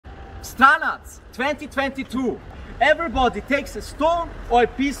Stranac 2022. Everybody takes a stone or a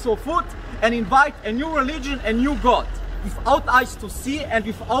piece of wood and invite a new religion, a new God, without eyes to see and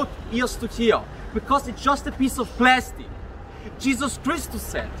without ears to hear, because it's just a piece of plastic. Jesus Christus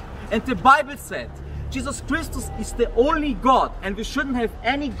said, and the Bible said, Jesus Christus is the only God and we shouldn't have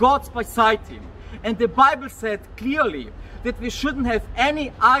any gods beside him. And the Bible said clearly that we shouldn't have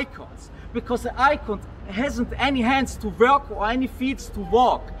any icons, because the icon hasn't any hands to work or any feet to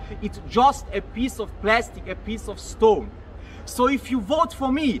walk. It's just a piece of plastic, a piece of stone. So if you vote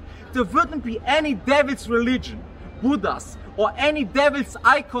for me, there wouldn't be any devil's religion, Buddhas, or any devil's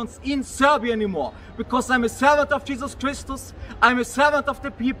icons in Serbia anymore, because I'm a servant of Jesus Christus, I'm a servant of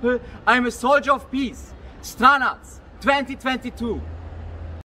the people, I'm a soldier of peace. Stranac 2022.